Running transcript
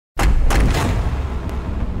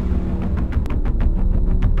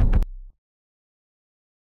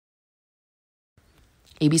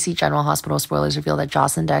ABC General Hospital spoilers reveal that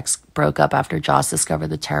Joss and Dex broke up after Joss discovered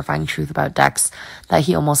the terrifying truth about Dex, that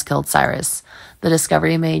he almost killed Cyrus. The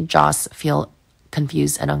discovery made Joss feel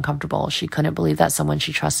confused and uncomfortable. She couldn't believe that someone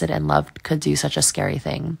she trusted and loved could do such a scary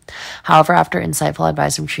thing. However, after insightful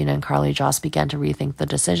advice from Trina and Carly, Joss began to rethink the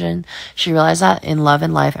decision. She realized that in love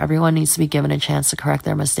and life, everyone needs to be given a chance to correct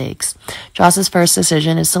their mistakes. Joss's first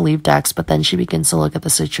decision is to leave Dex, but then she begins to look at the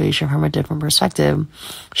situation from a different perspective.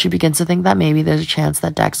 She begins to think that maybe there's a chance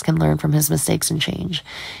that Dex can learn from his mistakes and change.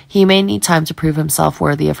 He may need time to prove himself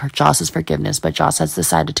worthy of Joss's forgiveness, but Joss has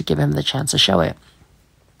decided to give him the chance to show it.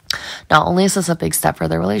 Not only is this a big step for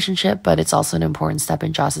their relationship, but it's also an important step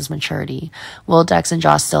in Joss's maturity. Will Dex and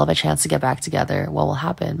Joss still have a chance to get back together? What will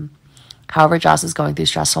happen? However, Joss is going through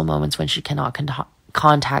stressful moments when she cannot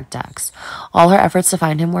contact Dex. All her efforts to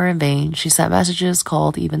find him were in vain. She sent messages,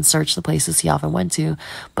 called, even searched the places he often went to,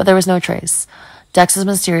 but there was no trace. Dex's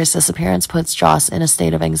mysterious disappearance puts Joss in a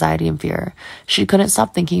state of anxiety and fear. She couldn't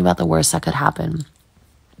stop thinking about the worst that could happen.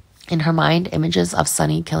 In her mind, images of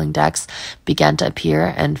Sunny killing Dex began to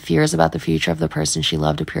appear, and fears about the future of the person she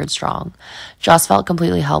loved appeared strong. Joss felt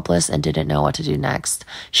completely helpless and didn't know what to do next.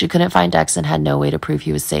 She couldn't find Dex and had no way to prove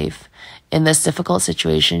he was safe. In this difficult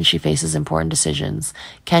situation, she faces important decisions.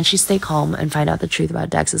 Can she stay calm and find out the truth about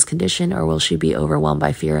Dex's condition, or will she be overwhelmed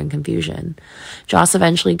by fear and confusion? Joss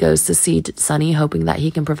eventually goes to see Sunny, hoping that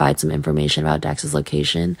he can provide some information about Dex's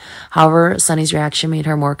location. However, Sunny's reaction made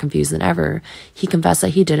her more confused than ever. He confessed that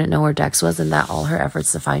he didn't know where Dex was and that all her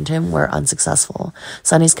efforts to find him were unsuccessful.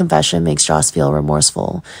 Sunny's confession makes Joss feel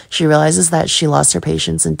remorseful. She realizes that she lost her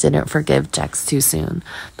patience and didn't forgive Dex too soon.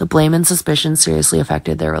 The blame and suspicion seriously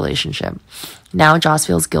affected their relationship. Now Joss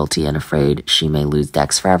feels guilty and afraid she may lose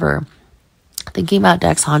Dex forever. Thinking about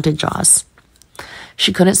Dex haunted Joss.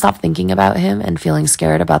 She couldn't stop thinking about him and feeling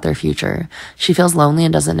scared about their future. She feels lonely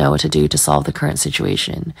and doesn't know what to do to solve the current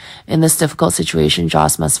situation. In this difficult situation,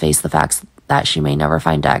 Joss must face the facts that she may never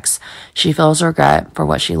find Dex. She feels regret for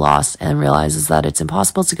what she lost and realizes that it's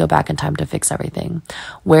impossible to go back in time to fix everything.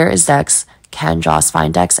 Where is Dex? Can Joss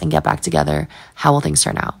find Dex and get back together? How will things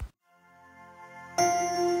turn out?